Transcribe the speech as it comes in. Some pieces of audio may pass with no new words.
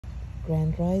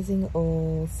Grand Rising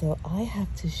all. So I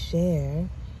have to share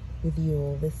with you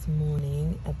all this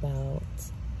morning about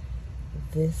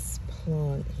this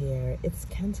plant here. It's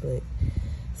cantaloupe.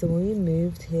 So when we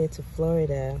moved here to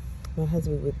Florida, my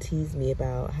husband would tease me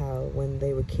about how when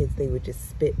they were kids they would just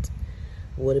spit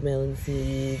watermelon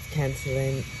seeds,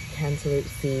 cantaloupe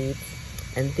seeds,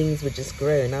 and things would just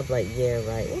grow. And I'd be like, yeah,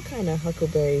 right, what kind of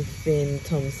Huckleberry Finn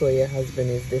Tom Sawyer husband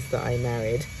is this that I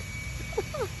married?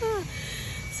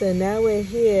 So now we're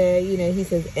here, you know, he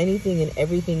says anything and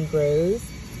everything grows.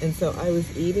 And so I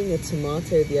was eating a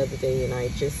tomato the other day and I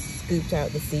just scooped out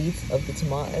the seeds of the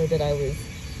tomato that I was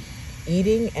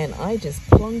eating and I just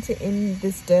plonked it in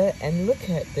this dirt, and look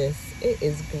at this, it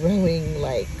is growing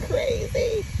like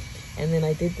crazy. And then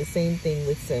I did the same thing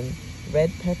with some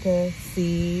red pepper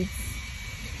seeds,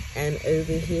 and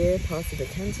over here past the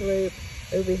cantaloupe,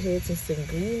 over here to some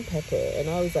green pepper.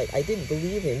 And I was like, I didn't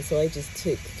believe him, so I just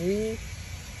took three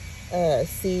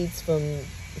seeds from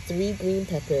 3 green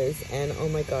peppers, and oh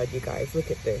my god, you guys,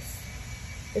 look at this,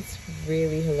 it's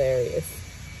really hilarious.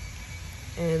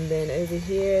 And then over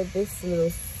here, this little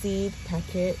seed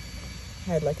packet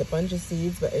had like a bunch of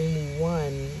seeds, but only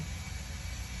one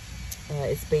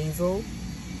is basil,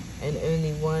 and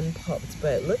only one popped.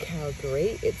 But look how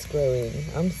great it's growing.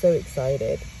 I'm so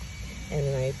excited. And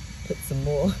then I put some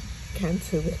more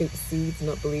cantaloupe seeds,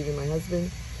 not believing my husband.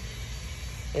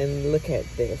 And look at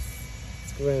this,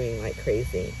 it's growing like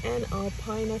crazy. And our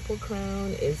pineapple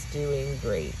crown is doing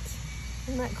great.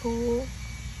 Isn't that cool?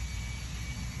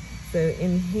 So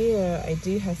in here, I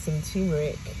do have some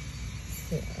turmeric.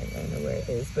 I don't know where it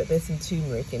is, but there's some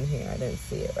turmeric in here. I don't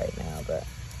see it right now, but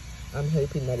I'm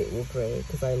hoping that it will grow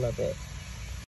because I love it.